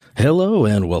Hello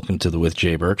and welcome to the With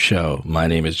Jay Burke Show. My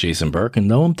name is Jason Burke,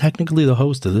 and though I'm technically the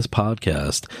host of this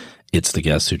podcast, it's the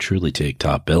guests who truly take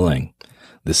top billing.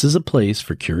 This is a place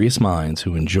for curious minds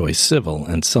who enjoy civil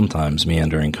and sometimes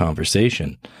meandering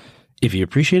conversation. If you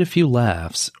appreciate a few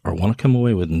laughs or want to come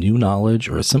away with new knowledge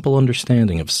or a simple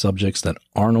understanding of subjects that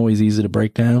aren't always easy to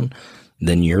break down,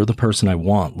 then you're the person I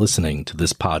want listening to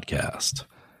this podcast.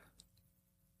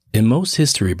 In most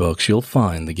history books, you'll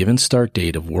find the given start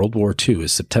date of World War II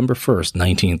is September 1st,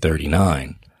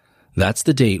 1939. That's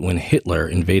the date when Hitler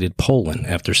invaded Poland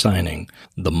after signing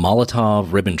the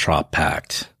Molotov-Ribbentrop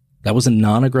Pact. That was a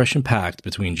non-aggression pact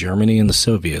between Germany and the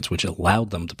Soviets, which allowed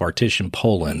them to partition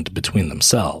Poland between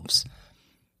themselves.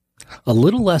 A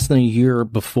little less than a year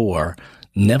before,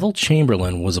 Neville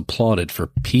Chamberlain was applauded for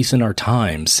peace in our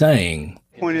time, saying,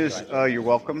 Point is, you're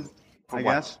welcome, I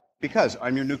guess, because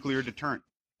I'm your nuclear deterrent.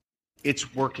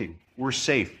 It's working. We're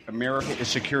safe. America is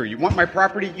secure. You want my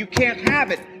property? You can't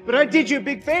have it. But I did you a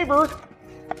big favor.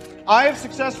 I have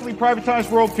successfully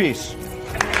privatized world peace.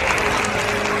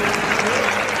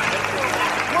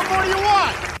 What more do you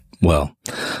want? Well,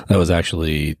 that was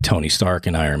actually Tony Stark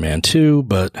in Iron Man 2,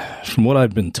 but from what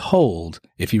I've been told,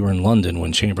 if you were in London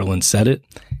when Chamberlain said it,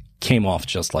 came off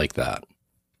just like that.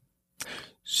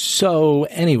 So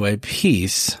anyway,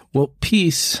 peace. Well,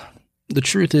 peace... The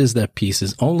truth is that peace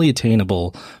is only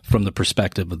attainable from the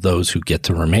perspective of those who get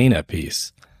to remain at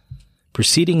peace.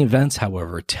 Preceding events,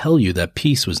 however, tell you that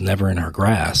peace was never in our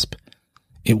grasp.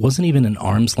 It wasn't even an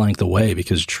arm's length away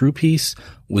because true peace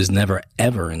was never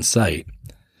ever in sight.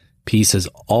 Peace has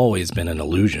always been an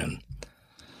illusion.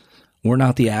 Were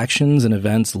not the actions and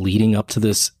events leading up to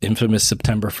this infamous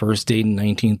September 1st date in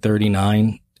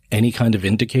 1939 any kind of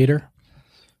indicator?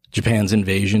 Japan's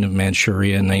invasion of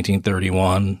Manchuria in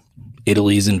 1931,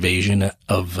 Italy's invasion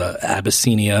of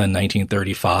Abyssinia in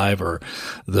 1935, or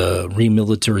the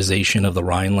remilitarization of the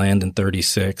Rhineland in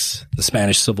 1936, the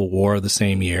Spanish Civil War the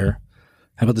same year.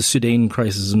 How about the Sudan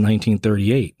crisis of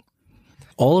 1938?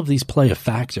 All of these play a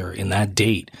factor in that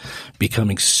date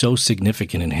becoming so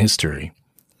significant in history.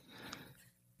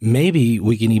 Maybe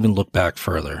we can even look back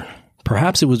further.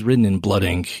 Perhaps it was written in blood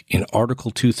ink in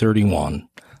Article 231,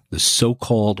 the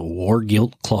so-called war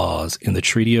guilt clause in the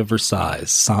Treaty of Versailles,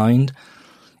 signed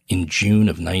in June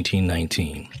of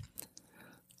 1919.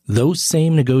 Those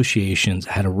same negotiations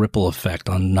had a ripple effect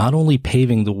on not only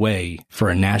paving the way for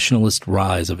a nationalist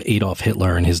rise of Adolf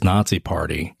Hitler and his Nazi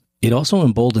party, it also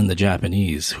emboldened the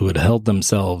Japanese, who had held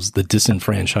themselves the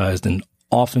disenfranchised and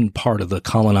often part of the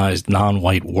colonized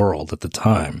non-white world at the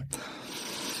time.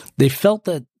 They felt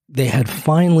that they had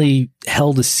finally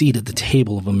held a seat at the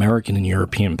table of American and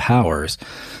European powers,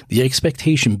 the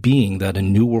expectation being that a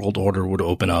new world order would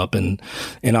open up and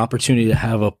an opportunity to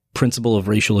have a principle of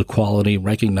racial equality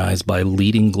recognized by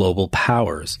leading global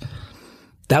powers.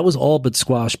 That was all but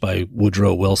squashed by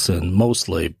Woodrow Wilson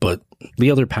mostly, but the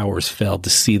other powers failed to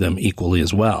see them equally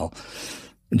as well.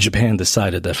 Japan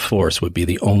decided that force would be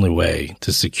the only way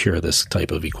to secure this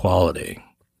type of equality.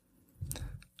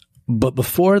 But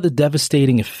before the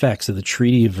devastating effects of the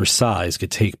Treaty of Versailles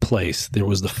could take place, there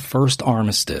was the first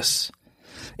armistice.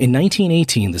 In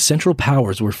 1918, the Central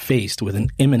Powers were faced with an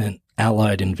imminent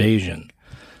Allied invasion,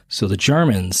 so the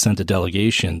Germans sent a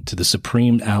delegation to the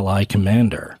Supreme Allied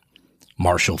Commander,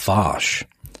 Marshal Foch.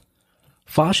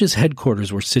 Foch's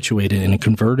headquarters were situated in a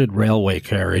converted railway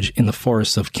carriage in the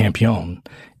forests of Campion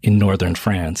in northern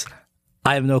France.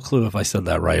 I have no clue if I said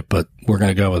that right, but we're going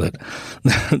to go with it.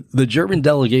 The German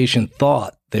delegation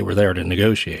thought they were there to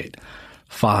negotiate.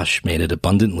 Foch made it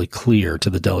abundantly clear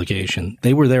to the delegation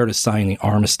they were there to sign the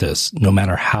armistice, no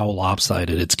matter how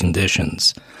lopsided its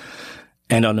conditions.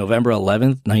 And on November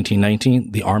 11th,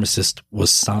 1919, the armistice was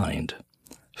signed.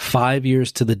 5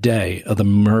 years to the day of the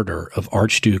murder of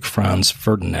Archduke Franz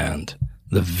Ferdinand,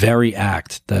 the very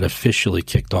act that officially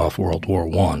kicked off World War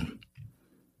I.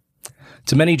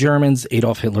 To many Germans,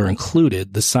 Adolf Hitler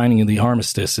included, the signing of the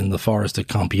armistice in the forest of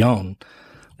Campion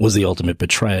was the ultimate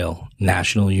betrayal,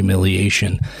 national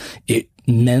humiliation. It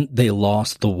meant they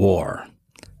lost the war.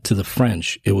 To the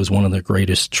French, it was one of their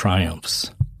greatest triumphs.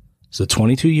 So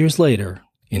 22 years later,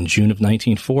 in June of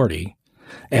 1940,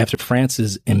 after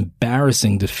France's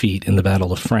embarrassing defeat in the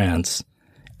Battle of France,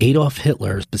 Adolf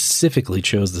Hitler specifically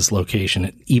chose this location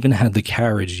and even had the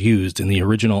carriage used in the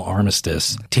original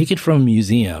armistice taken from a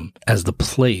museum as the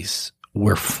place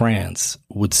where France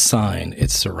would sign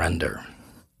its surrender.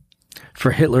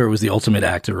 For Hitler, it was the ultimate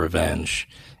act of revenge.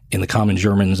 In the common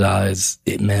Germans' eyes,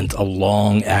 it meant a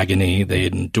long agony they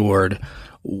had endured.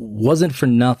 Wasn't for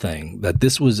nothing that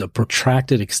this was a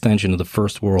protracted extension of the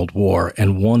First World War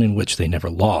and one in which they never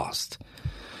lost.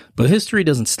 But history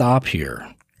doesn't stop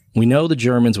here. We know the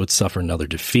Germans would suffer another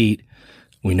defeat.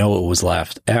 We know what was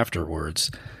left afterwards.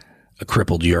 A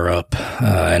crippled Europe,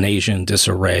 an Asian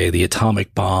disarray, the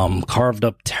atomic bomb, carved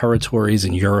up territories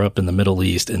in Europe and the Middle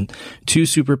East, and two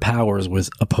superpowers with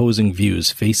opposing views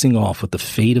facing off with the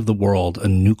fate of the world a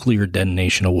nuclear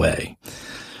detonation away.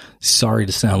 Sorry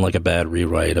to sound like a bad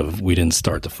rewrite of We Didn't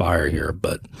Start the Fire here,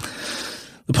 but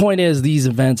the point is these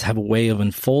events have a way of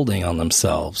unfolding on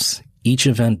themselves, each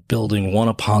event building one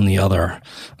upon the other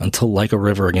until, like a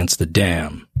river against a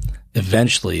dam,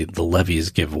 eventually the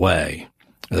levees give way.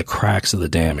 The cracks of the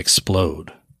dam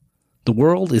explode. The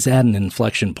world is at an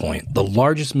inflection point. The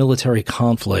largest military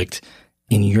conflict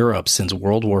in Europe since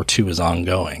World War II is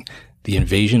ongoing. The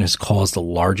invasion has caused the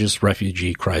largest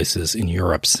refugee crisis in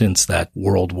Europe since that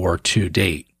World War II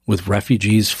date, with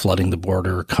refugees flooding the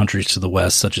border countries to the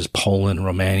west such as Poland,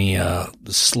 Romania,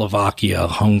 Slovakia,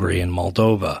 Hungary, and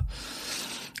Moldova.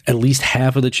 At least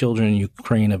half of the children in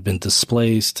Ukraine have been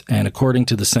displaced, and according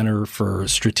to the Center for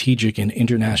Strategic and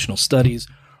International Studies,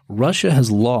 Russia has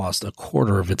lost a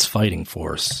quarter of its fighting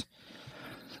force.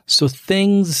 So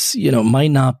things,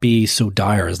 might not be so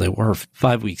dire as they were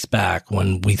 5 weeks back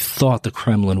when we thought the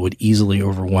Kremlin would easily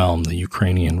overwhelm the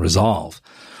Ukrainian resolve.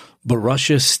 But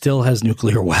Russia still has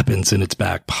nuclear weapons in its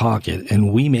back pocket,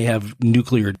 and we may have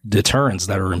nuclear deterrents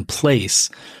that are in place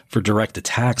for direct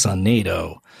attacks on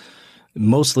NATO.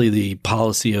 Mostly the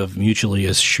policy of mutually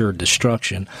assured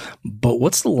destruction. But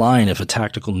what's the line if a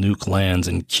tactical nuke lands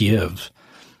in Kiev?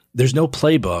 There's no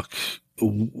playbook.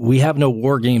 We have no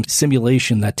war game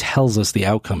simulation that tells us the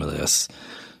outcome of this.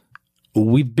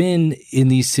 We've been in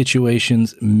these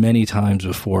situations many times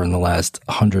before in the last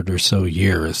 100 or so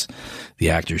years.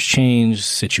 The actors change,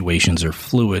 situations are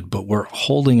fluid, but we're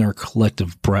holding our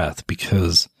collective breath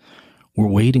because we're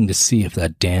waiting to see if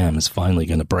that dam is finally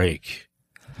going to break.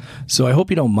 So I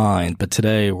hope you don't mind, but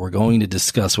today we're going to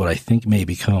discuss what I think may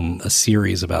become a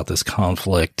series about this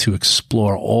conflict to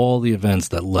explore all the events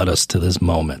that led us to this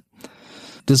moment.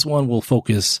 This one will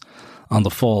focus on the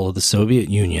fall of the Soviet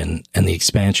Union and the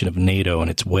expansion of NATO in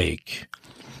its wake.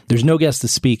 There's no guest to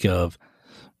speak of,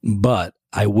 but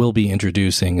I will be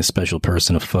introducing a special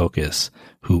person of focus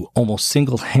who almost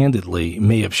single-handedly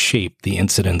may have shaped the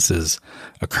incidences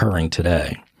occurring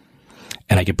today.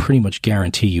 And I can pretty much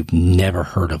guarantee you've never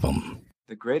heard of him.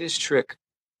 The greatest trick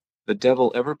the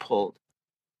devil ever pulled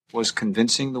was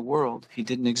convincing the world he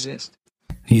didn't exist.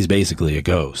 He's basically a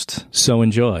ghost. So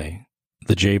enjoy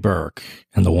the Jay Burke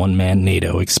and the one-man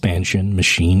NATO expansion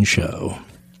machine show.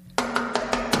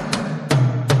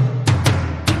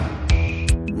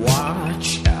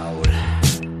 Watch out.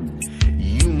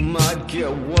 You might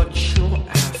get what you're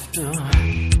after.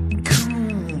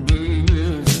 Come,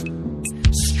 baby.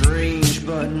 Strange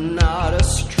but not a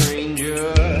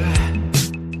stranger.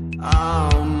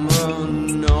 I'm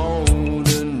an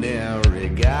ordinary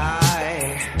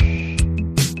guy.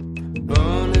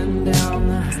 Burning down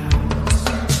the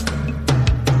house.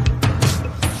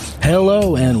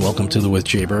 Hello and welcome to the With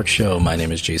Jay Burke show. My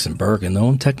name is Jason Burke, and though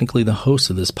I'm technically the host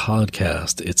of this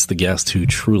podcast, it's the guests who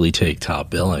truly take top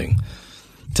billing.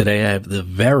 Today I have the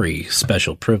very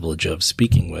special privilege of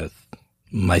speaking with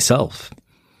myself.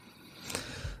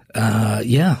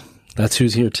 That's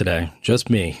who's here today. Just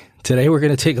me. Today we're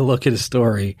going to take a look at a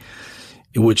story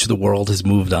in which the world has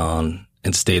moved on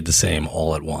and stayed the same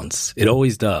all at once. It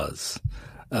always does.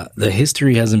 The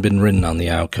history hasn't been written on the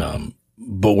outcome,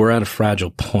 but we're at a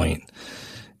fragile point.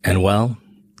 And well,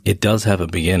 it does have a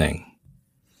beginning.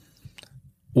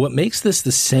 What makes this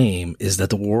the same is that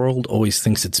the world always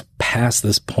thinks it's past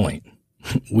this point.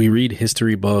 We read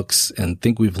history books and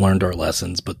think we've learned our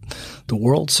lessons, but the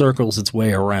world circles its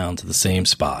way around to the same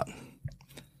spot.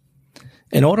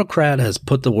 An autocrat has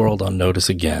put the world on notice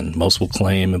again. Most will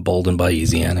claim emboldened by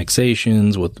easy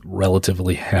annexations with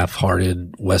relatively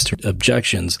half-hearted Western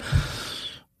objections.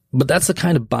 But that's the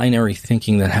kind of binary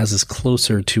thinking that has us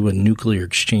closer to a nuclear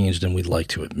exchange than we'd like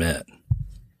to admit.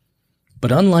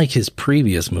 But unlike his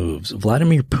previous moves,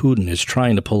 Vladimir Putin is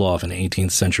trying to pull off an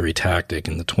 18th century tactic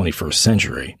in the 21st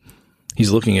century.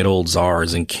 He's looking at old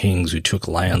czars and kings who took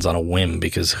lands on a whim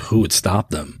because who would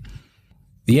stop them?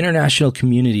 The international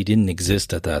community didn't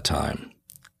exist at that time.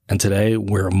 And today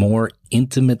we're more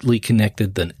intimately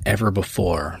connected than ever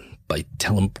before by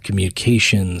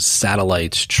telecommunications,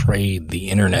 satellites, trade, the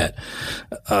internet,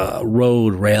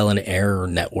 road, rail, and air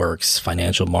networks,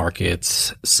 financial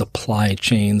markets, supply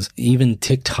chains, even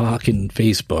TikTok and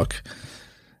Facebook.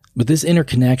 But this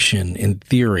interconnection, in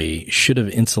theory, should have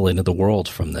insulated the world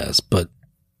from this. But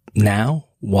now,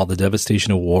 while the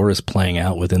devastation of war is playing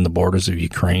out within the borders of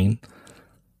Ukraine,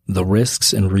 the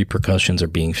risks and repercussions are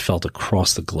being felt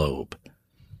across the globe.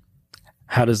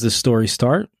 How does this story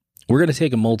start? We're going to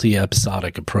take a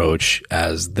multi-episodic approach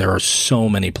as there are so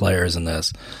many players in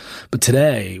this. But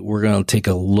today, we're going to take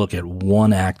a look at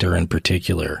one actor in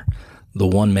particular, the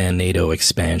one-man NATO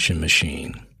expansion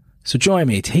machine. So join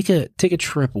me. Take a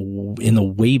trip in the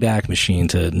Wayback Machine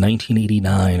to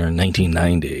 1989 or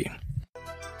 1990.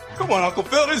 Come on, Uncle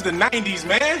Phil, this is the 90s,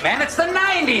 man. Man, it's the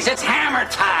 90s. It's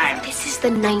hammer time. This is the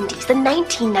 90s, the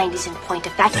 1990s in point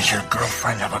of fact. Does your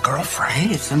girlfriend have a girlfriend?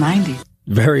 Hey, it's the 90s.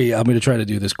 I'm going to try to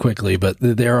do this quickly, but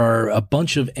there are a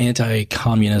bunch of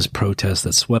anti-communist protests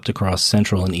that swept across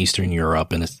Central and Eastern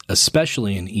Europe, and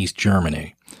especially in East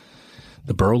Germany.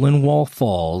 The Berlin Wall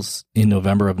falls in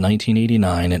November of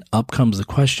 1989, and up comes the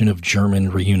question of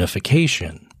German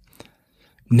reunification.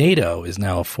 NATO is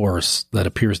now a force that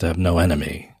appears to have no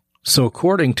enemy. So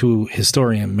according to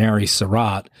historian Mary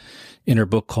Surratt in her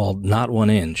book called Not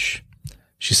 1 Inch,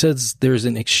 she says there's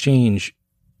an exchange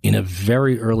in a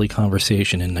very early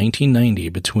conversation in 1990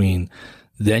 between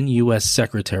then U.S.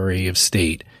 Secretary of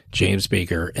State James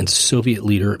Baker and Soviet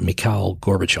leader Mikhail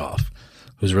Gorbachev,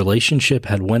 whose relationship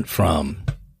had went from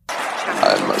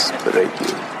I must break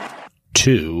you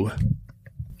to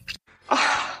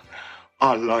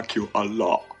I like you a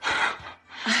lot.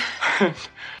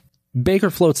 Baker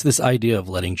floats this idea of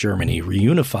letting Germany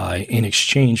reunify in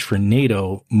exchange for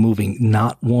NATO moving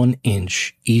not 1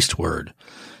 inch eastward,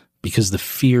 because the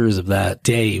fears of that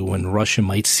day when Russia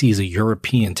might seize a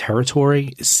European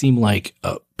territory seem like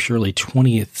a purely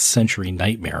 20th century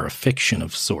nightmare, a fiction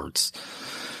of sorts.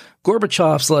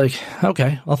 Gorbachev's like,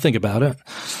 okay, I'll think about it.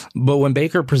 But when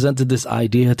Baker presented this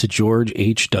idea to George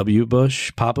H.W.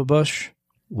 Bush, Papa Bush,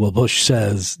 well, Bush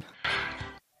says,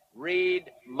 Read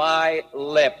my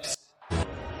lips.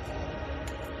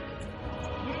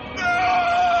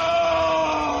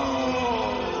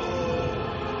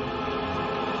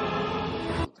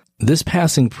 This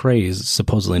passing praise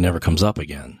supposedly never comes up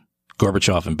again.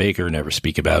 Gorbachev and Baker never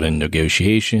speak about it in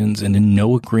negotiations, and in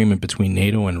no agreement between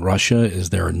NATO and Russia is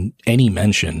there any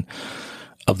mention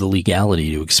of the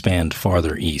legality to expand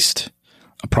farther east,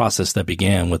 a process that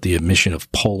began with the admission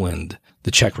of Poland,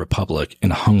 the Czech Republic,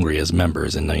 and Hungary as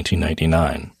members in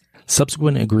 1999.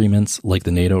 Subsequent agreements like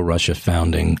the NATO-Russia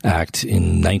Founding Act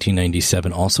in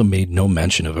 1997 also made no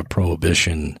mention of a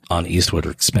prohibition on eastward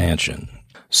expansion.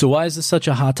 So why is this such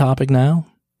a hot topic now?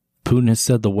 Putin has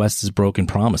said the West has broken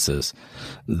promises,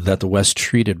 that the West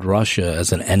treated Russia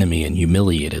as an enemy and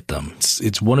humiliated them.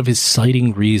 It's one of his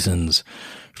citing reasons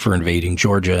for invading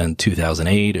Georgia in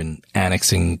 2008 and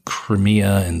annexing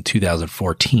Crimea in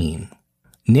 2014.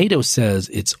 NATO says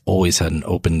it's always had an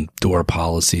open door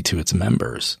policy to its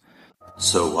members.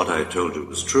 So what I told you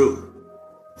was true,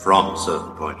 from a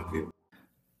certain point of view.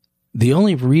 The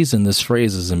only reason this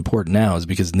phrase is important now is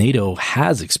because NATO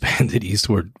has expanded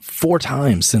eastward 4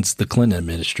 times since the Clinton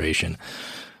administration,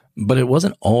 but it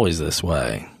wasn't always this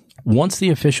way. Once the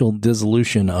official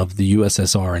dissolution of the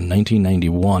USSR in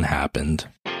 1991 happened,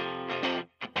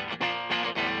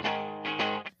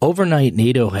 overnight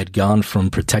NATO had gone from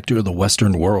protector of the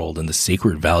Western world and the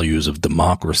sacred values of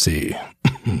democracy,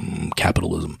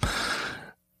 capitalism,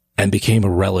 and became a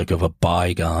relic of a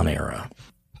bygone era.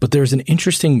 But there's an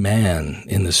interesting man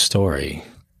in this story.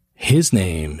 His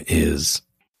name is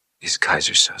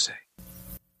Kaiser Soze.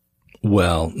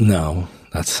 Well, no,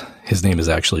 his name is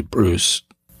actually Bruce.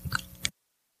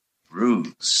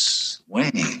 Bruce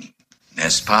Wayne,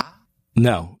 n'est-ce pas?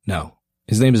 No.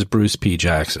 His name is Bruce P.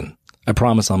 Jackson. I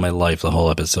promise on my life the whole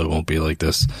episode won't be like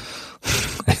this.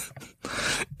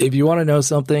 If you want to know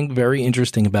something very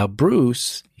interesting about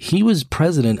Bruce, he was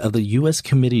president of the U.S.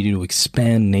 Committee to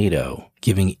Expand NATO,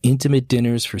 giving intimate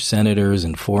dinners for senators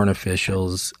and foreign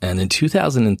officials. And in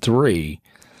 2003,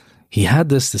 he had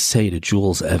this to say to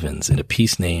Jules Evans in a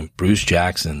piece named Bruce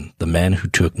Jackson, the Man Who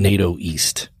Took NATO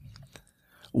East.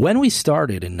 When we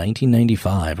started in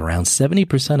 1995, around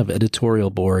 70% of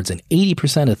editorial boards and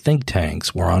 80% of think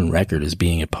tanks were on record as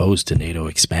being opposed to NATO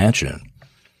expansion.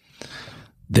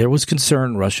 There was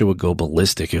concern Russia would go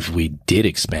ballistic if we did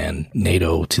expand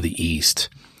NATO to the east.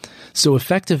 So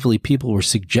effectively, people were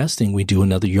suggesting we do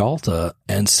another Yalta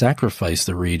and sacrifice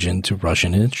the region to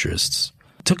Russian interests.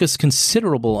 It took us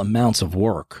considerable amounts of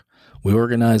work. We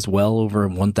organized well over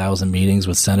 1,000 meetings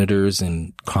with senators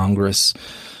in Congress.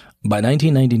 By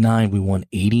 1999, we won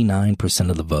 89%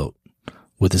 of the vote.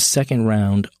 With the second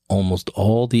round, almost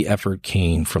all the effort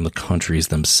came from the countries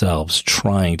themselves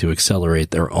trying to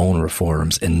accelerate their own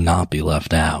reforms and not be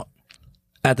left out.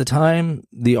 At the time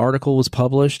the article was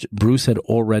published, Bruce had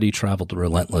already traveled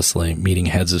relentlessly, meeting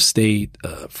heads of state,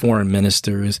 foreign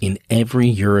ministers in every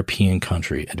European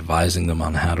country, advising them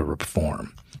on how to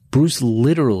reform. Bruce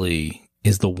literally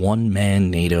is the one-man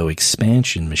NATO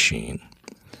expansion machine.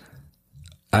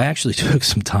 I actually took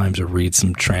some time to read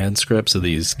some transcripts of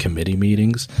these committee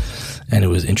meetings, and it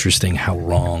was interesting how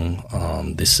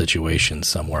wrong this situation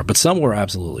some were. But some were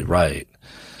absolutely right.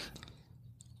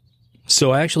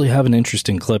 So I actually have an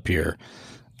interesting clip here.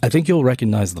 I think you'll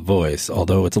recognize the voice,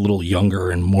 although it's a little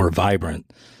younger and more vibrant.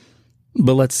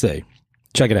 But let's see.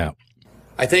 Check it out.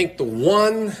 I think the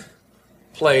one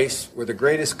place where the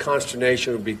greatest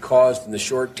consternation would be caused in the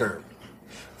short term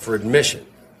for admission,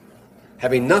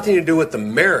 having nothing to do with the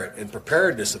merit and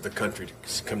preparedness of the country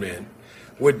to come in,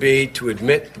 would be to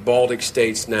admit the Baltic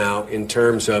states now in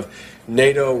terms of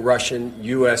NATO-Russian,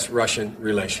 U.S.-Russian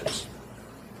relations.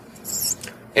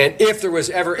 And if there was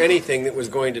ever anything that was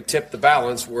going to tip the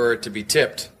balance, were it to be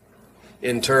tipped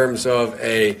in terms of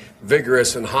a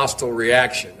vigorous and hostile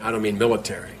reaction, I don't mean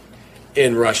military,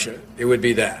 in Russia, it would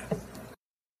be that.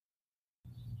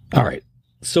 All right.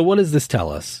 So what does this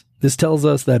tell us? This tells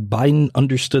us that Biden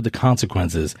understood the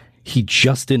consequences. He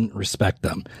just didn't respect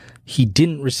them. He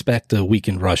didn't respect a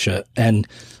weakened Russia. And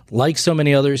like so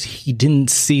many others, he didn't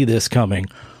see this coming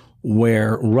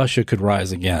where Russia could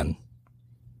rise again.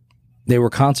 They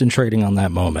were concentrating on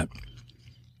that moment.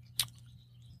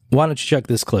 Why don't you check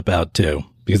this clip out too?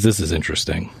 Because this is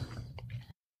interesting.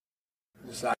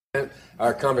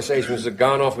 Our conversation with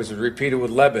Zaganov was repeated with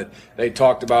Levitt. They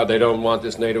talked about they don't want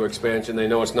this NATO expansion. They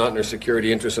know it's not in their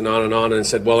security interests and on, and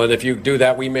said, well, and if you do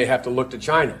that, we may have to look to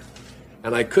China.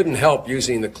 And I couldn't help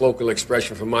using the colloquial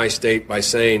expression from my state by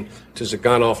saying to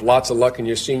Zaganov, lots of luck in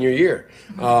your senior year.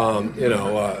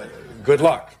 Good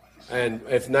luck. And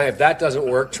if that doesn't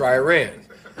work, try Iran.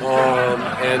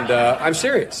 I'm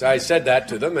serious. I said that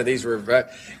to them, and these were,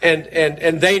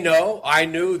 and they know, I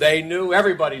knew, they knew,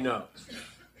 everybody knows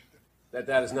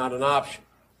that is not an option.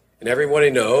 And everybody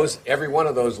knows, every one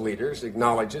of those leaders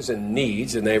acknowledges and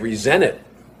needs, and they resent it.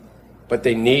 But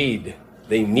they need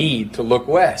to look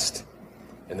west.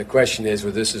 And the question is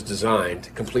whether this is designed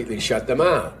to completely shut them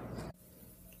out.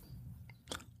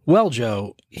 Well,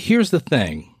 Joe, here's the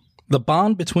thing. The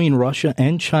bond between Russia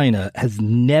and China has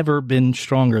never been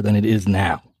stronger than it is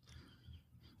now.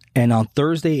 And on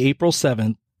Thursday, April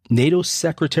 7th, NATO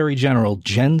Secretary General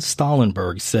Jens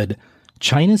Stoltenberg said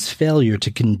China's failure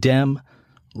to condemn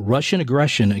Russian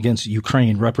aggression against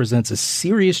Ukraine represents a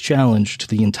serious challenge to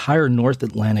the entire North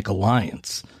Atlantic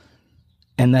alliance,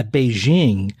 and that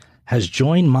Beijing has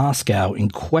joined Moscow in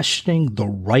questioning the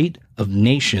right of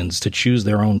nations to choose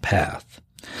their own path.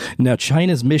 Now,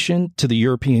 China's mission to the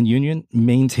European Union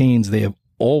maintains they have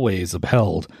always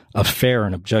upheld a fair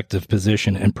and objective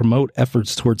position and promote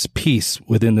efforts towards peace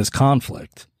within this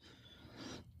conflict.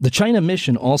 The China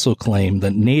mission also claimed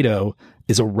that NATO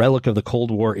is a relic of the Cold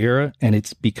War era, and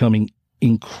it's becoming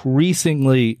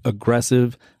increasingly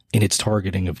aggressive in its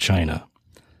targeting of China.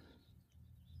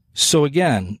 So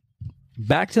again,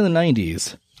 back to the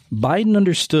 90s, Biden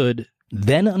understood,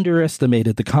 then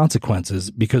underestimated the consequences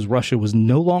because Russia was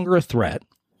no longer a threat.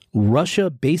 Russia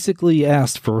basically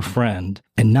asked for a friend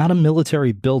and not a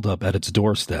military buildup at its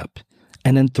doorstep,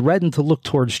 and then threatened to look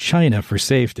towards China for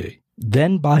safety.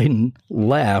 Then Biden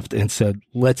laughed and said,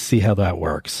 let's see how that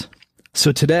works.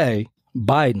 So today,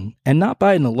 Biden, and not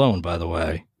Biden alone, by the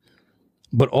way,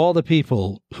 but all the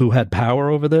people who had power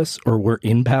over this or were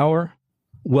in power,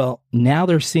 well, now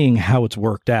they're seeing how it's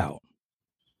worked out.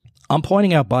 I'm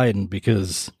pointing out Biden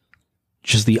because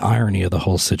just the irony of the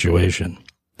whole situation.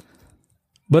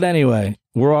 But anyway,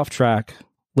 we're off track.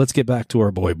 Let's get back to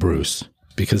our boy Bruce,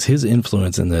 because his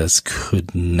influence in this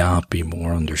could not be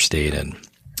more understated.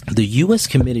 The U.S.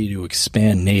 Committee to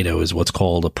Expand NATO is what's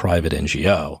called a private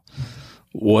NGO.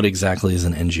 What exactly is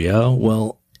an NGO?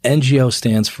 Well, NGO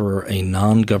stands for a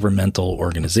non-governmental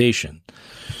organization.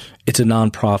 It's a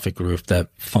nonprofit group that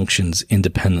functions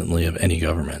independently of any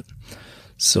government.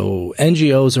 So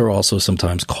NGOs are also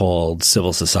sometimes called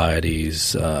civil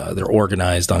societies. They're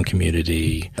organized on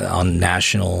community, on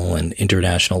national and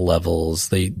international levels.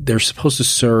 They're supposed to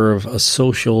serve a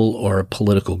social or a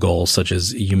political goal, such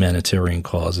as humanitarian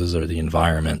causes or the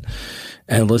environment.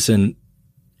 And listen,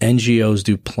 NGOs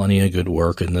do plenty of good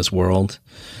work in this world,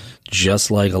 just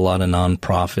like a lot of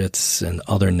nonprofits and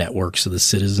other networks of the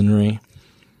citizenry.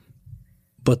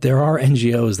 But there are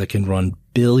NGOs that can run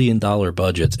billion-dollar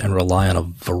budgets and rely on a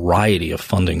variety of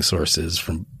funding sources,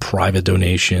 from private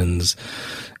donations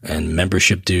and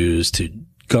membership dues to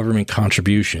government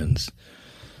contributions.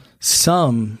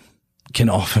 Some can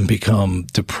often become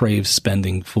depraved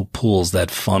spending pools that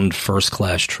fund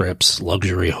first-class trips,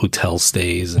 luxury hotel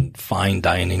stays, and fine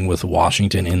dining with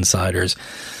Washington insiders.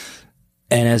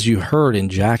 And as you heard in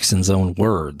Jackson's own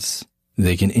words,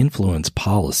 they can influence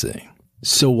policy.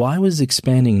 So why was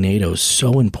expanding NATO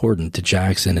so important to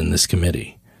Jackson and this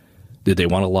committee? Did they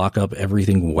want to lock up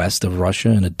everything west of Russia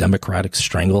in a democratic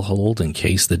stranglehold in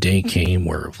case the day came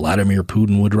where Vladimir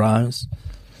Putin would rise?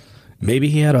 Maybe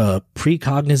he had a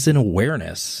precognizant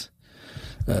awareness,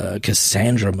 a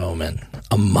Cassandra moment,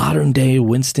 a modern-day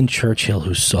Winston Churchill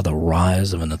who saw the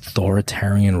rise of an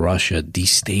authoritarian Russia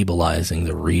destabilizing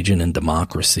the region and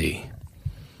democracy.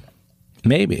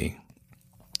 Maybe.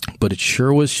 But it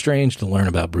sure was strange to learn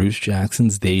about Bruce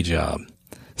Jackson's day job.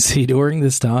 See, during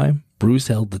this time, Bruce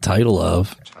held the title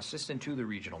of assistant to the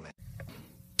regional man.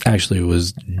 Actually, it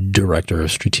was director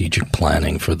of strategic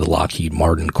planning for the Lockheed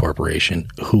Martin Corporation,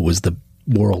 who is the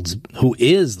world's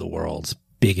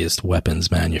biggest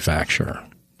weapons manufacturer.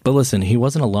 But listen, he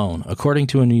wasn't alone. According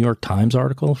to a New York Times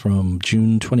article from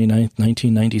June 29th,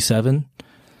 1997,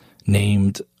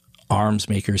 named Arms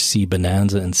Makers See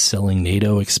Bonanza in Selling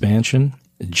NATO Expansion,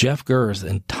 Jeff Gerth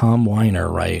and Tom Weiner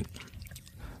write,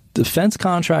 defense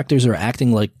contractors are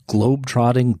acting like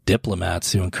globe-trotting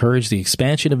diplomats who encourage the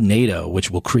expansion of NATO, which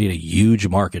will create a huge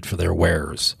market for their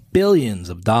wares. Billions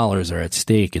of dollars are at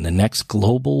stake in the next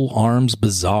global arms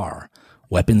bazaar.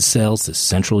 Weapons sales to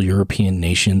Central European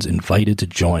nations invited to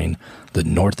join the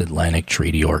North Atlantic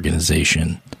Treaty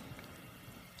Organization.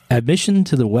 Admission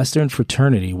to the Western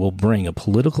fraternity will bring a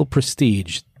political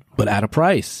prestige, but at a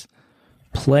price.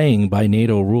 Playing by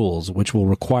NATO rules, which will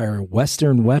require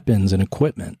Western weapons and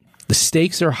equipment. The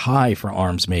stakes are high for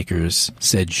arms makers,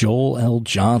 said Joel L.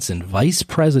 Johnson, Vice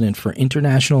President for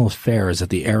International Affairs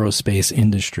at the Aerospace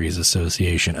Industries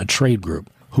Association, a trade group.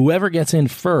 Whoever gets in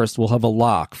first will have a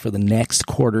lock for the next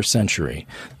quarter century.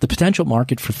 The potential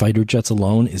market for fighter jets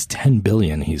alone is $10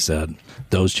 billion, he said.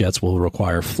 Those jets will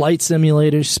require flight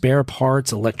simulators, spare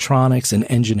parts, electronics, and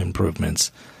engine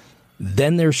improvements.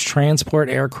 Then there's transport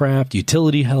aircraft,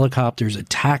 utility helicopters,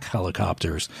 attack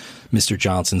helicopters, Mr.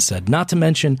 Johnson said, not to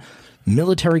mention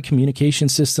military communication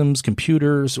systems,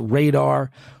 computers,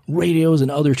 radar, radios, and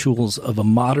other tools of a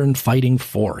modern fighting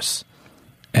force.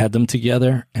 Add them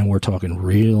together, and we're talking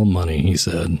real money, he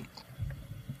said.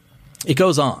 It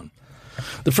goes on.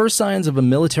 The first signs of a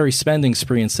military spending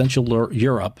spree in Central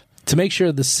Europe. To make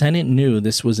sure the Senate knew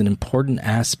this was an important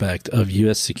aspect of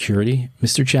U.S. security,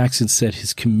 Mr. Jackson said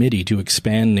his committee to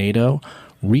expand NATO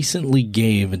recently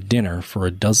gave a dinner for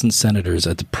a dozen senators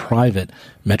at the private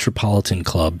Metropolitan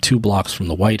Club 2 blocks from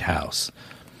the White House.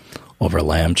 Over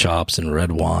lamb chops and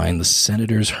red wine, the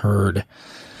senators heard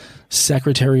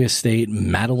Secretary of State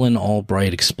Madeleine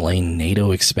Albright explain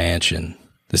NATO expansion.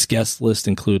 This guest list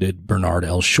included Bernard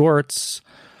L. Schwartz,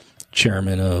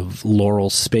 chairman of Laurel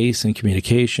Space and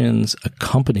Communications, a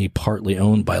company partly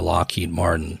owned by Lockheed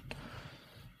Martin.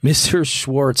 Mr.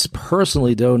 Schwartz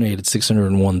personally donated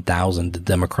 $601,000 to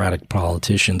Democratic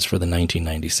politicians for the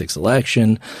 1996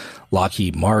 election.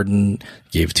 Lockheed Martin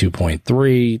gave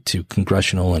 $2.3 to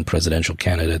congressional and presidential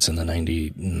candidates in the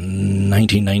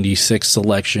 1996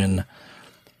 election.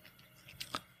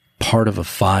 Part of a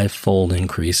 5-fold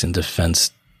increase in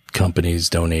defense companies'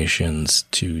 donations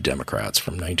to Democrats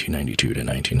from 1992 to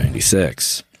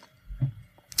 1996.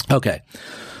 Okay,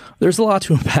 there's a lot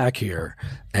to unpack here,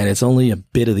 and it's only a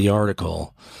bit of the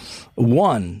article.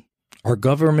 One, our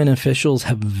government officials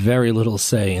have very little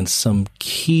say in some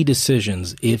key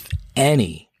decisions, if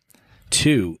any.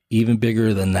 Two, even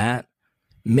bigger than that,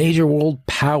 major world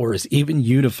powers, even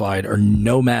unified, are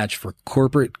no match for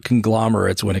corporate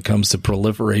conglomerates when it comes to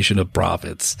proliferation of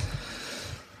profits.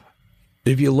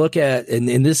 If you look at,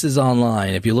 and this is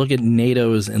online, if you look at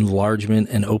NATO's enlargement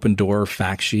and open door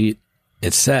fact sheet,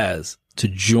 it says, to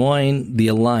join the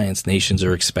alliance, nations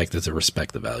are expected to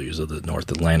respect the values of the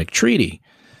North Atlantic Treaty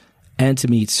and to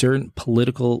meet certain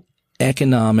political,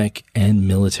 economic, and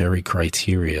military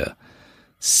criteria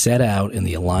set out in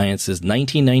the alliance's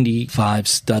 1995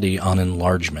 study on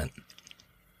enlargement.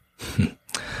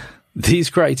 These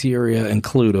criteria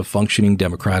include a functioning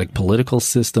democratic political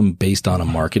system based on a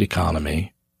market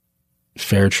economy,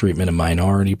 fair treatment of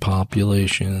minority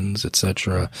populations,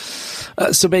 etc.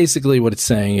 So basically what it's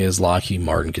saying is Lockheed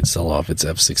Martin could sell off its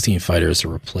F-16 fighters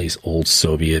to replace old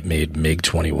Soviet-made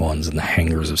MiG-21s in the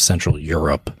hangars of Central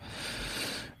Europe.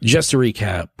 Just to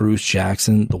recap, Bruce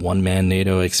Jackson, the one-man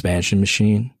NATO expansion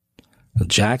machine.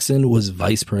 Jackson was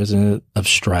vice president of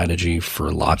strategy for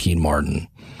Lockheed Martin.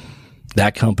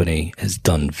 That company has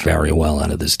done very well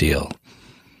out of this deal.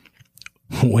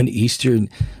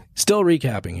 Still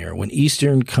recapping here, when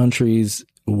Eastern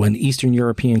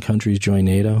European countries join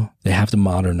NATO, they have to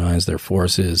modernize their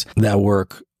forces that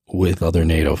work with other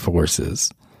NATO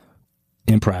forces.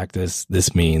 In practice,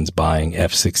 this means buying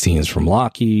F-16s from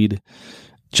Lockheed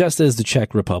Just as the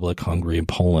Czech Republic, Hungary, and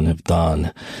Poland have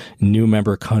done, new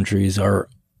member countries are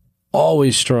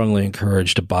always strongly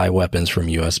encouraged to buy weapons from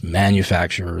U.S.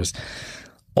 manufacturers.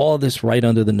 All this right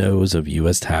under the nose of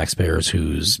U.S. taxpayers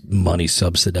whose money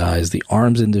subsidize the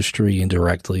arms industry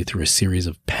indirectly through a series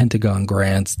of Pentagon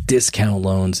grants, discount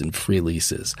loans, and free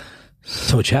leases.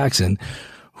 So Jackson,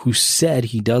 who said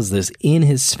he does this in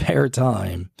his spare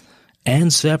time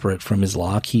and separate from his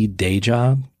Lockheed day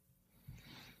job,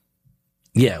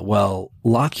 yeah, well,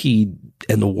 Lockheed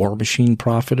and the War Machine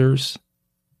profiteers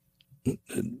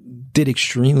did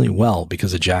extremely well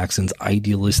because of Jackson's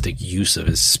idealistic use of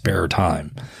his spare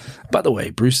time. By the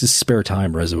way, Bruce's spare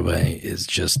time resume is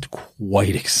just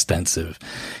quite extensive.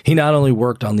 He not only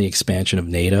worked on the expansion of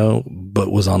NATO,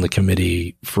 but was on the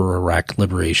Committee for Iraq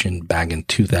Liberation back in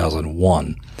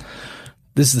 2001.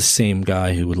 This is the same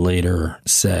guy who would later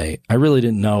say, I really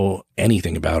didn't know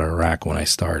anything about Iraq when I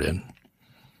started.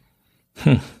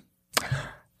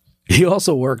 He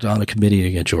also worked on a committee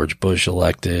to get George Bush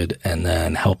elected and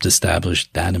then helped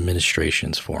establish that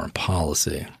administration's foreign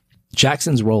policy.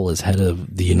 Jackson's role as head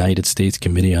of the United States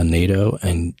Committee on NATO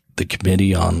and the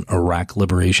Committee on Iraq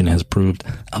Liberation has proved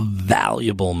a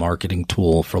valuable marketing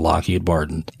tool for Lockheed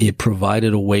Martin. It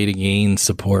provided a way to gain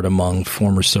support among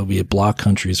former Soviet bloc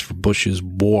countries for Bush's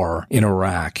war in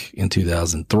Iraq in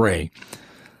 2003.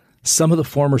 Some of the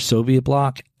former Soviet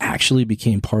bloc actually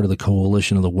became part of the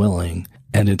coalition of the willing.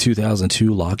 And in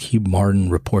 2002, Lockheed Martin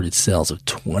reported sales of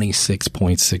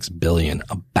 $26.6 billion,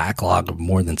 a backlog of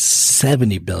more than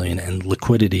 $70 billion, and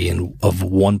liquidity of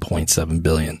 $1.7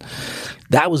 billion.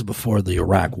 That was before the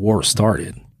Iraq War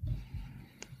started.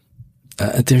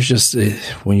 There's just,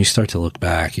 when you start to look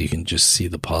back, you can just see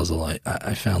the puzzle.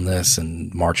 I found this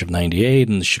in March of 98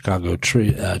 in the Chicago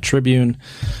Tribune.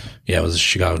 Yeah, it was the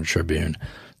Chicago Tribune.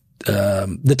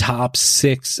 The top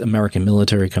 6 American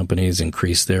military companies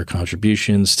increased their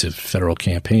contributions to federal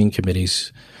campaign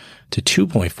committees to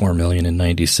 $2.4 million in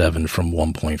 97 from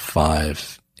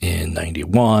 $1.5 in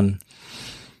 91.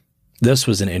 This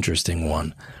was an interesting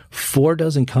one. 4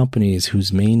 dozen companies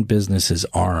whose main business is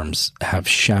arms have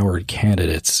showered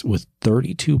candidates with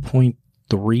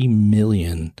 $32.3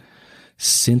 million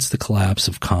since the collapse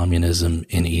of communism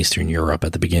in Eastern Europe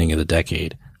at the beginning of the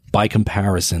decade. By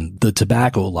comparison, the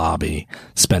tobacco lobby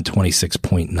spent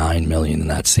 $26.9 million in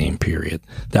that same period.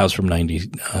 That was from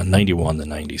 91 to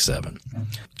 97.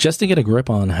 Just to get a grip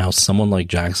on how someone like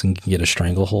Jackson can get a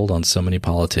stranglehold on so many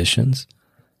politicians,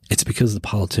 it's because the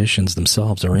politicians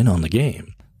themselves are in on the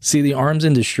game. See, the arms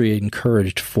industry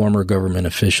encouraged former government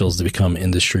officials to become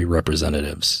industry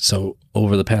representatives. So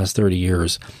over the past 30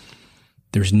 years,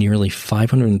 there's nearly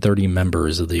 530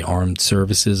 members of the Armed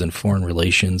Services and Foreign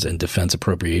Relations and Defense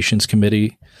Appropriations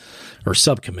Committee, or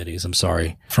subcommittees,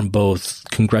 from both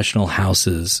congressional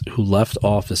houses who left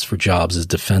office for jobs as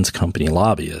defense company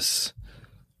lobbyists.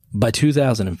 By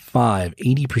 2005,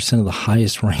 80% of the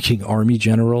highest-ranking Army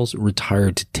generals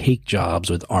retired to take jobs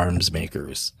with arms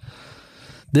makers.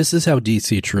 This is how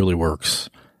DC truly works.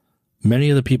 Many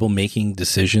of the people making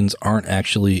decisions aren't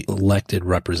actually elected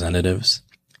representatives.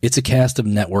 It's a cast of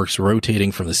networks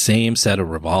rotating from the same set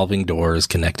of revolving doors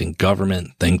connecting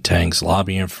government, think tanks,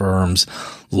 lobbying firms,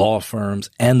 law firms,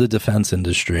 and the defense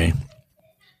industry.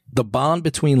 The bond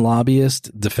between lobbyists,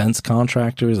 defense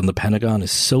contractors, and the Pentagon is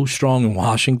so strong in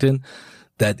Washington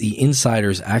that the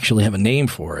insiders actually have a name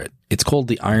for it. It's called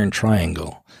the Iron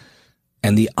Triangle.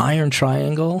 And the Iron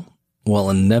Triangle,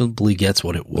 well, inevitably gets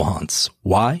what it wants.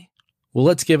 Why? Well,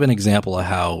 let's give an example of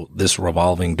how this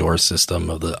revolving door system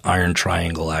of the Iron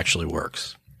Triangle actually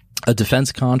works. A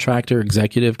defense contractor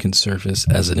executive can surface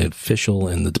as an official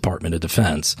in the Department of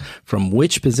Defense, from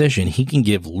which position he can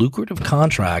give lucrative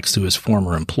contracts to his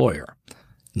former employer.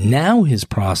 Now his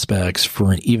prospects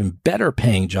for an even better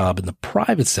paying job in the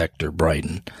private sector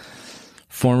brighten.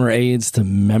 Former aides to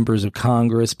members of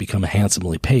Congress become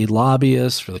handsomely paid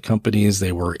lobbyists for the companies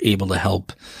they were able to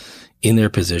help in their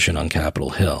position on Capitol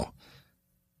Hill.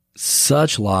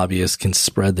 Such lobbyists can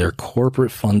spread their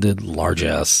corporate-funded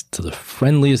largesse to the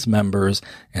friendliest members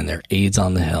and their aides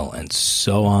on the Hill, and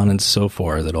so on and so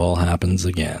forth. It all happens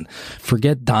again.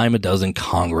 Forget dime a dozen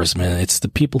congressmen. It's the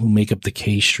people who make up the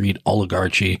K Street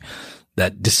oligarchy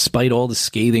that, despite all the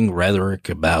scathing rhetoric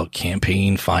about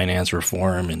campaign finance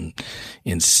reform and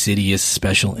insidious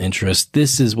special interests,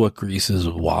 this is what greases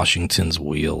Washington's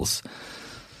wheels.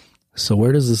 So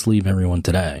where does this leave everyone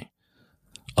today?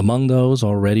 Among those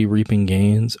already reaping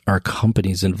gains are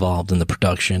companies involved in the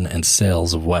production and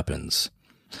sales of weapons.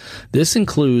 This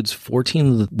includes 14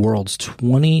 of the world's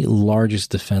 20 largest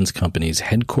defense companies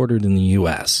headquartered in the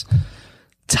U.S.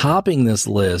 Topping this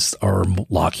list are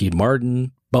Lockheed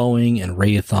Martin, Boeing and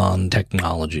Raytheon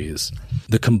Technologies.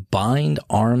 The combined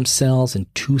arms sales in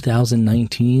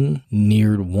 2019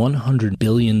 neared $100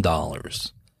 billion.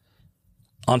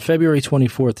 On February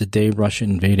 24th, the day Russia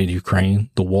invaded Ukraine,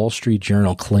 the Wall Street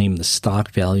Journal claimed the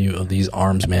stock value of these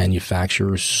arms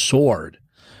manufacturers soared.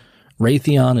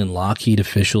 Raytheon and Lockheed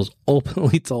officials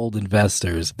openly told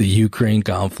investors the Ukraine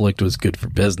conflict was good for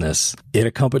business. In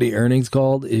a company earnings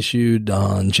call issued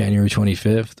on January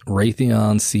 25th,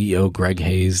 Raytheon CEO Greg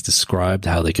Hayes described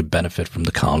how they could benefit from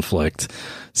the conflict.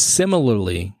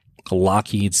 Similarly,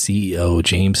 Lockheed CEO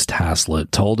James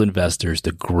Taslett told investors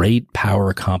the great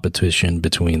power competition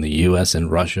between the U.S.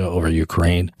 and Russia over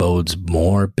Ukraine bodes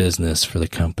more business for the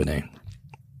company.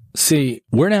 See,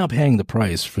 we're now paying the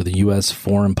price for the U.S.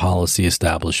 foreign policy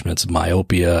establishment's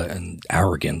myopia and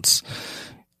arrogance.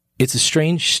 It's a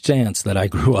strange stance that I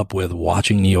grew up with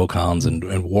watching neocons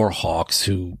and war hawks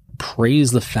who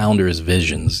praise the founders'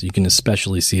 visions. You can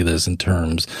especially see this in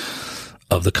terms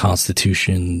of the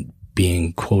Constitution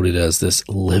being quoted as this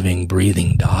living,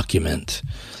 breathing document,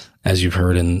 as you've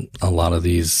heard in a lot of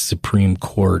these Supreme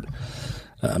Court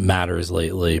matters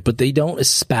lately, but they don't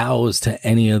espouse to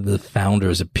any of the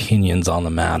founders' opinions on the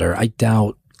matter. I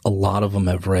doubt a lot of them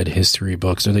have read history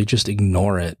books, or they just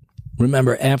ignore it.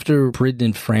 Remember, after Britain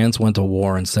and France went to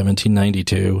war in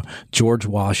 1792, George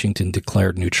Washington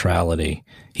declared neutrality.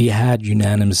 He had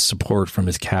unanimous support from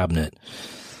his cabinet.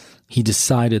 He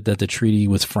decided that the treaty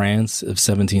with France of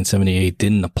 1778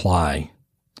 didn't apply.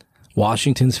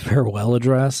 Washington's farewell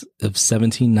address of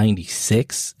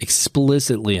 1796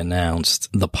 explicitly announced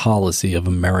the policy of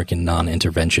American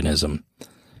non-interventionism.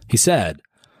 He said,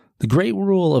 "The great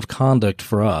rule of conduct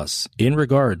for us in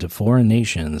regard to foreign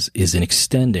nations is in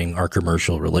extending our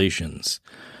commercial relations.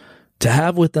 To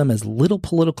have with them as little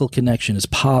political connection as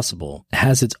possible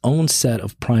has its own set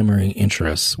of primary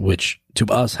interests, which to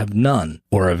us have none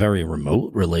or a very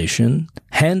remote relation.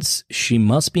 Hence, she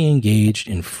must be engaged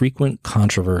in frequent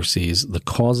controversies, the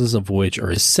causes of which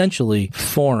are essentially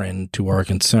foreign to our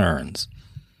concerns.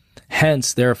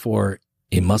 Hence, therefore,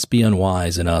 it must be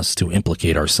unwise in us to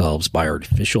implicate ourselves by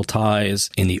artificial ties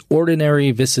in the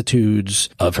ordinary vicissitudes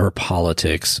of her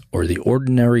politics or the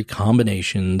ordinary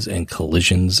combinations and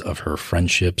collisions of her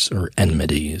friendships or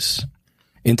enmities."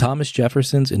 In Thomas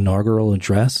Jefferson's inaugural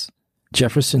address,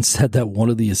 Jefferson said that one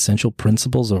of the essential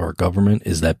principles of our government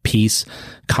is that peace,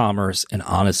 commerce, and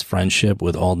honest friendship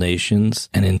with all nations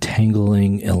and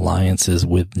entangling alliances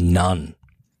with none.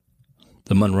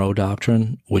 The Monroe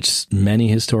Doctrine, which many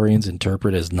historians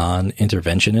interpret as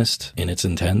non-interventionist in its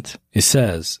intent, it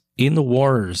says, "In the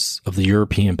wars of the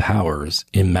European powers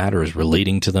in matters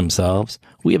relating to themselves,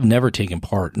 we have never taken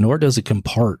part, nor does it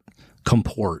comport.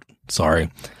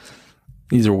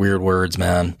 These are weird words,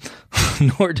 man.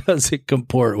 Nor does it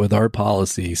comport with our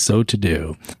policy so to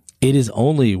do. It is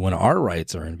only when our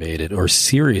rights are invaded or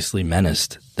seriously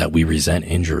menaced that we resent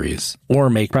injuries or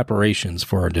make preparations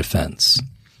for our defense."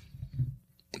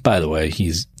 By the way,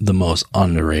 he's the most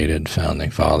underrated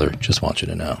founding father. Just want you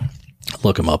to know.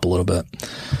 Look him up a little bit.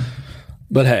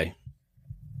 But hey,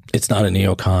 it's not a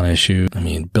neocon issue. I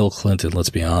mean, Bill Clinton,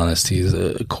 let's be honest, he's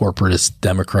a corporatist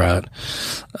Democrat,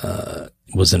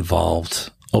 was involved.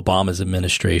 Obama's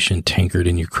administration tinkered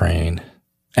in Ukraine.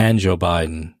 And Joe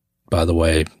Biden, by the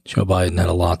way. Joe Biden had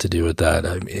a lot to do with that.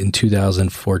 In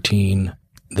 2014,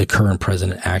 the current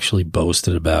president actually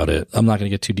boasted about it. I'm not going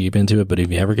to get too deep into it, but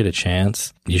if you ever get a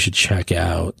chance, you should check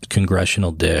out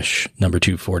Congressional Dish number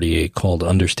 248 called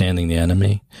Understanding the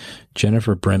Enemy.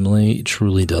 Jennifer Brimley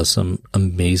truly does some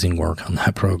amazing work on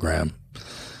that program.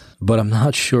 But I'm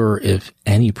not sure if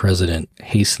any president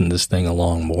hastened this thing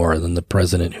along more than the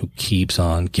president who keeps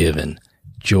on giving,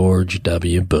 George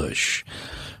W. Bush,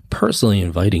 personally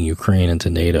inviting Ukraine into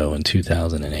NATO in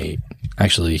 2008.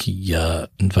 Actually, he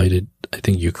invited, I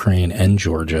think, Ukraine and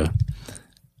Georgia.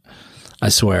 I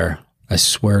swear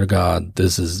to God,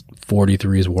 this is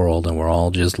 43's world and we're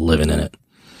all just living in it.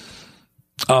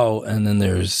 Oh, and then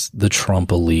there's the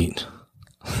Trump elite.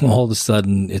 All of a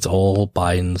sudden, it's all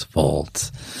Biden's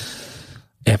fault.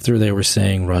 After they were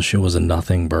saying Russia was a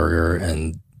nothing burger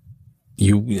and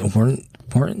you weren't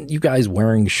you guys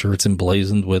wearing shirts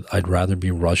emblazoned with "I'd rather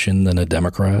be Russian than a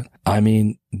Democrat"? I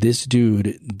mean, this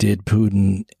dude did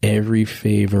Putin every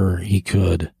favor he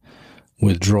could,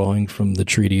 withdrawing from the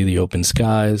Treaty of the Open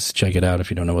Skies. Check it out if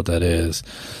you don't know what that is.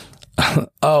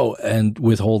 Oh, and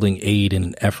withholding aid in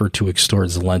an effort to extort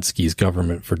Zelensky's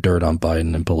government for dirt on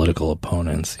Biden and political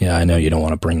opponents. Yeah, I know you don't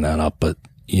want to bring that up, but,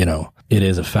 you know, it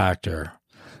is a factor.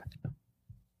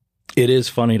 It is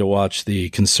funny to watch the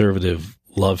conservative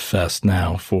love fest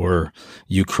now for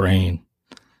Ukraine.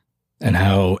 and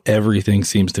how everything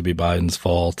seems to be Biden's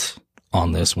fault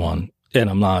on this one. And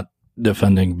I'm not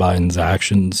defending Biden's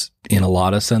actions in a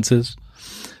lot of senses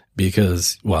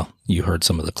because, well, you heard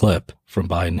some of the clip from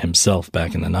Biden himself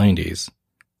back in the 90s.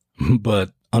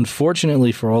 But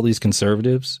unfortunately for all these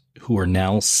conservatives who are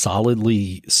now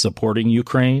solidly supporting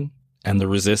Ukraine and the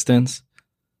resistance,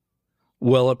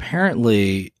 well,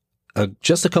 apparently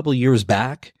just a couple of years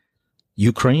back,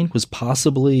 Ukraine was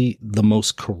possibly the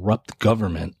most corrupt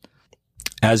government,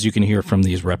 as you can hear from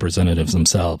these representatives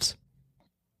themselves.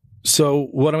 So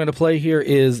what I'm going to play here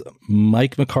is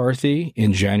Mike McCarthy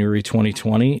in January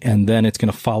 2020, and then it's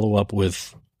going to follow up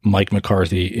with Mike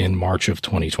McCarthy in March of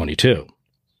 2022.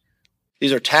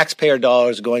 These are taxpayer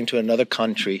dollars going to another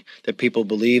country that people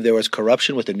believe there was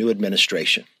corruption with the new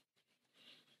administration.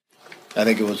 I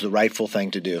think it was the rightful thing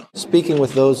to do. Speaking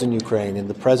with those in Ukraine and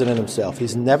the president himself,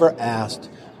 he's never asked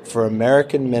for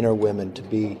American men or women to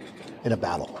be in a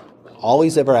battle. All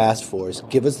he's ever asked for is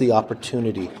give us the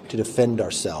opportunity to defend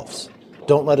ourselves.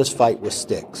 Don't let us fight with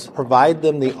sticks. Provide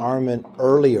them the armament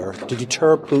earlier to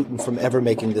deter Putin from ever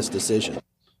making this decision.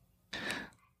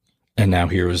 And now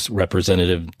here's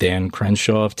Representative Dan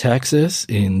Crenshaw of Texas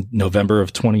in November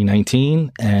of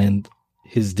 2019 and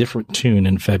his different tune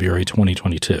in February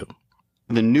 2022.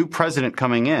 The new president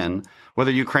coming in,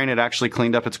 whether Ukraine had actually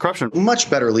cleaned up its corruption. Much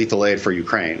better lethal aid for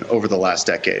Ukraine over the last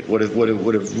decade would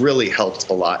have really helped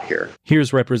a lot here.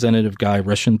 Here's Representative Guy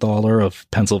Reschenthaler of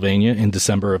Pennsylvania in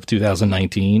December of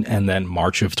 2019 and then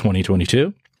March of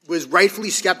 2022. Was rightfully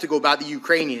skeptical about the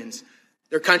Ukrainians.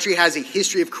 Their country has a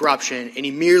history of corruption, and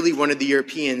he merely wanted the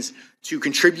Europeans to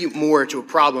contribute more to a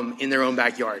problem in their own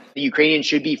backyard. The Ukrainians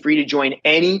should be free to join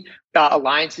any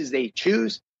alliances they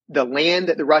choose. The land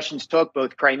that the Russians took,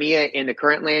 both Crimea and the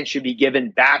current land, should be given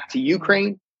back to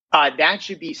Ukraine. That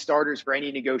should be starters for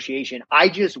any negotiation. I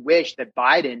just wish that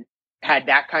Biden had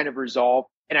that kind of resolve,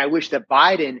 and I wish that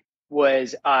Biden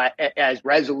was as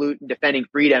resolute in defending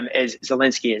freedom as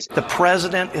Zelensky is. The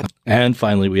president. And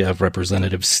finally, we have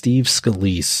Representative Steve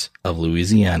Scalise of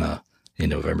Louisiana in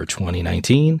November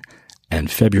 2019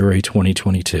 and February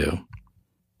 2022.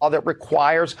 That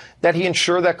requires that he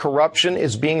ensure that corruption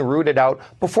is being rooted out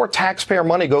before taxpayer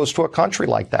money goes to a country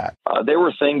like that. There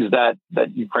were things that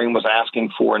Ukraine was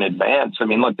asking for in advance. I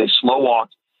mean, look, they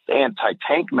slow-walked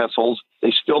anti-tank missiles.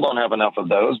 They still don't have enough of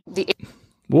those.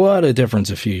 What a difference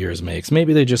a few years makes.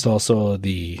 Maybe they just all saw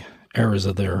the errors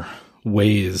of their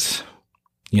ways,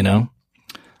 you know?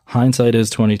 Hindsight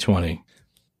is 20/20.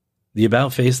 The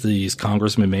about-face these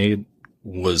congressmen made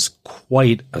was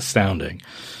quite astounding.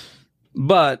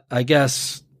 But I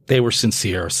guess they were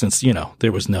sincere since, you know,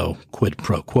 there was no quid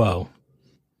pro quo.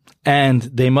 And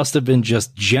they must have been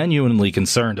just genuinely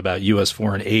concerned about U.S.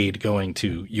 foreign aid going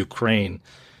to Ukraine.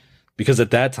 Because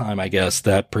at that time, I guess,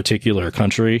 that particular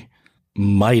country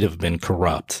might have been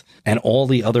corrupt. And all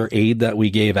the other aid that we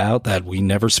gave out that we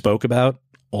never spoke about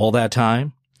all that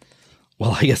time,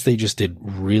 well, I guess they just did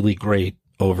really great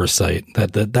oversight.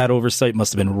 That oversight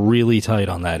must have been really tight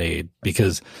on that aid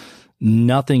because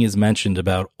nothing is mentioned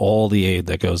about all the aid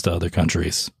that goes to other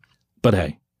countries. But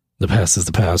hey, the past is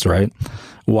the past, right?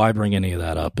 Why bring any of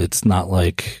that up? It's not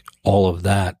like all of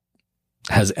that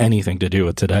has anything to do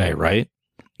with today, right?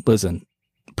 Listen,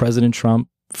 President Trump,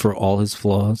 for all his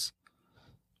flaws,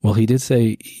 well, he did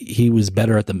say he was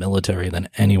better at the military than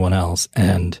anyone else.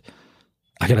 And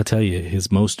I got to tell you,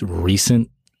 his most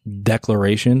recent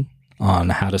declaration on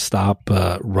how to stop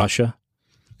Russia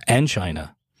and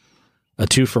China, a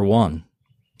 2-for-1.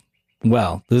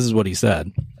 Well, this is what he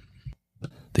said.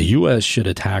 The U.S. should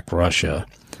attack Russia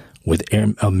with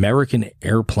American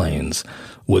airplanes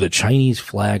with a Chinese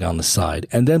flag on the side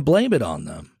and then blame it on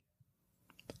them.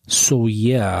 So,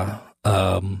 yeah,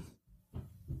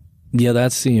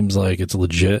 that seems like it's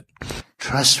legit.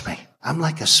 Trust me, I'm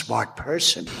like a smart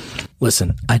person.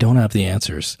 Listen, I don't have the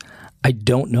answers. I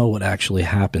don't know what actually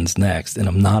happens next, and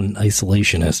I'm not an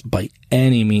isolationist by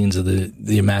any means of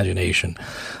the imagination.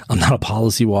 I'm not a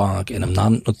policy wonk, and I'm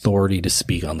not an authority to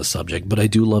speak on the subject, but I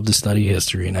do love to study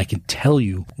history, and I can tell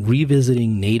you,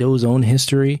 revisiting NATO's own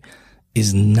history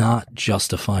is not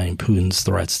justifying Putin's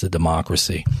threats to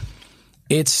democracy.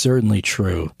 It's certainly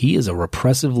true. He is a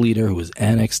repressive leader who has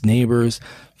annexed neighbors,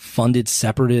 funded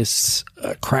separatists,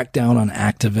 cracked down on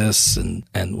activists,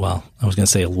 and well, I was going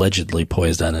to say allegedly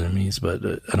poised on enemies, but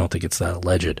I don't think it's that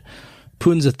alleged.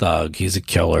 Putin's a thug. He's a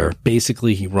killer.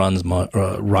 Basically, he runs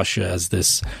Russia as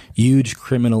this huge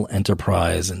criminal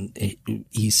enterprise, and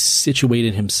he's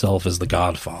situated himself as the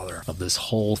godfather of this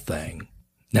whole thing.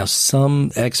 Now,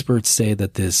 some experts say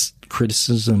that this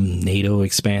criticism NATO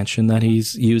expansion that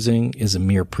he's using is a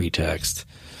mere pretext.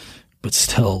 But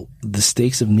still, the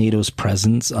stakes of NATO's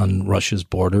presence on Russia's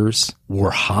borders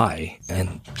were high.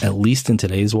 And at least in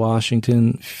today's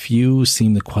Washington, few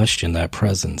seem to question that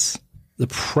presence. The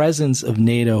presence of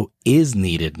NATO is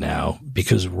needed now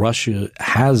because Russia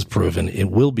has proven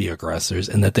it will be aggressors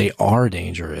and that they are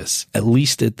dangerous, at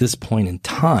least at this point in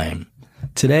time.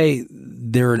 Today,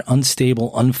 they're an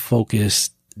unstable,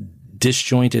 unfocused,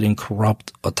 disjointed, and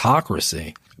corrupt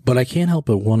autocracy. But I can't help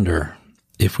but wonder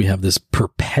if we have this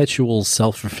perpetual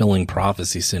self-fulfilling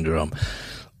prophecy syndrome.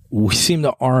 We seem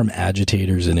to arm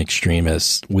agitators and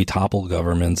extremists. We topple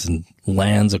governments and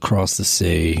lands across the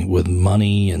sea with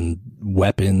money and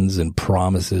weapons and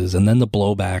promises, and then the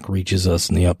blowback reaches us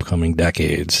in the upcoming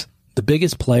decades. The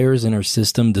biggest players in our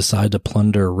system decide to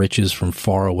plunder riches from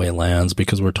faraway lands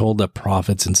because we're told that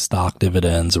profits and stock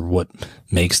dividends are what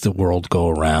makes the world go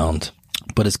around.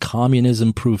 But as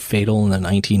communism proved fatal in the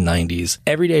 1990s,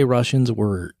 everyday Russians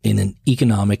were in an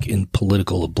economic and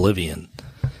political oblivion.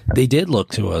 They did look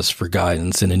to us for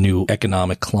guidance in a new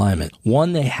economic climate,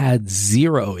 one they had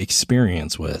zero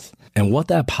experience with. And what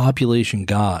that population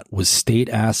got was state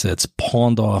assets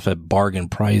pawned off at bargain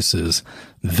prices,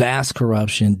 vast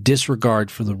corruption, disregard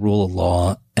for the rule of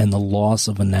law, and the loss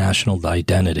of a national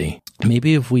identity.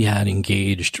 Maybe if we had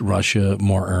engaged Russia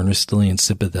more earnestly and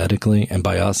sympathetically, and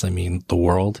by us I mean the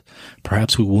world,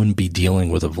 perhaps we wouldn't be dealing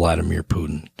with a Vladimir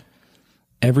Putin.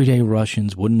 Everyday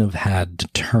Russians wouldn't have had to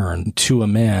turn to a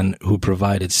man who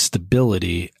provided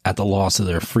stability at the loss of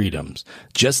their freedoms.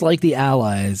 Just like the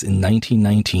Allies in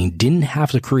 1919 didn't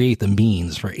have to create the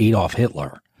means for Adolf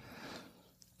Hitler.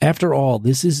 After all,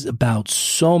 this is about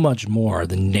so much more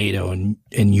than NATO and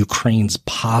Ukraine's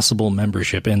possible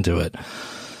membership into it.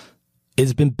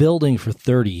 It's been building for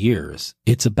 30 years.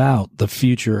 It's about the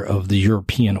future of the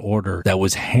European order that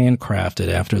was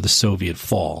handcrafted after the Soviet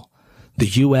fall. The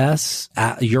U.S.,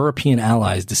 European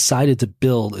allies decided to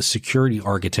build a security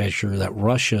architecture that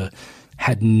Russia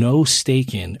had no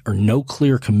stake in or no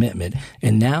clear commitment.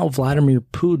 And now Vladimir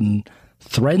Putin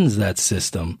threatens that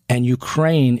system, and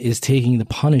Ukraine is taking the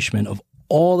punishment of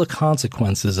all the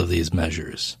consequences of these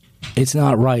measures. It's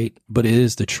not right, but it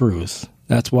is the truth.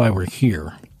 That's why we're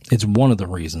here. It's one of the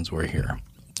reasons we're here.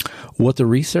 What the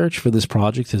research for this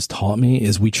project has taught me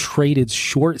is we traded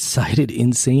short-sighted,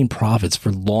 insane profits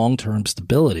for long-term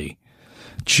stability.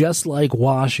 Just like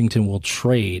Washington will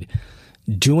trade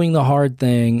doing the hard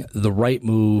thing, the right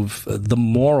move, the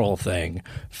moral thing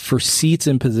for seats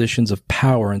and positions of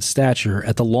power and stature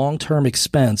at the long-term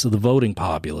expense of the voting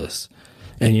populace.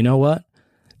 And you know what?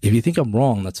 If you think I'm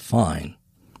wrong, that's fine.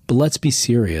 But let's be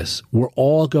serious. We're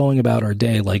all going about our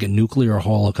day like a nuclear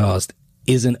holocaust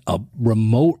isn't a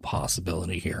remote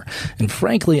possibility here. And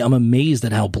frankly, I'm amazed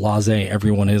at how blasé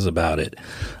everyone is about it.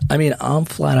 I mean, I'm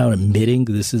flat out admitting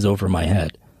this is over my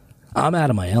head. I'm out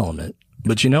of my element.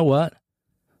 But you know what?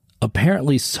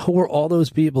 Apparently, so are all those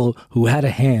people who had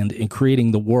a hand in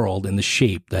creating the world in the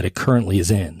shape that it currently is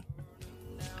in.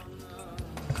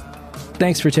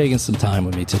 Thanks for taking some time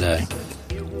with me today.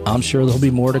 I'm sure there'll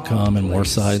be more to come and more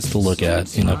sides to look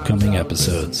at in upcoming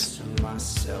episodes.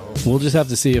 We'll just have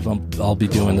to see if I'll be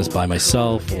doing this by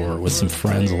myself or with some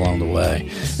friends along the way.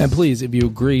 And please, if you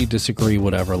agree, disagree,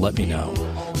 whatever, let me know.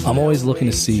 I'm always looking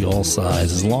to see all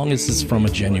sides, as long as it's from a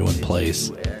genuine place.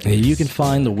 And you can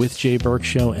find the With Jay Burke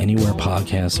Show anywhere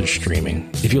podcasts are streaming.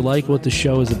 If you like what the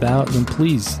show is about, then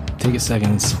please take a second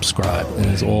and subscribe. And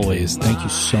as always, thank you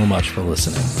so much for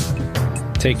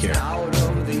listening. Take care.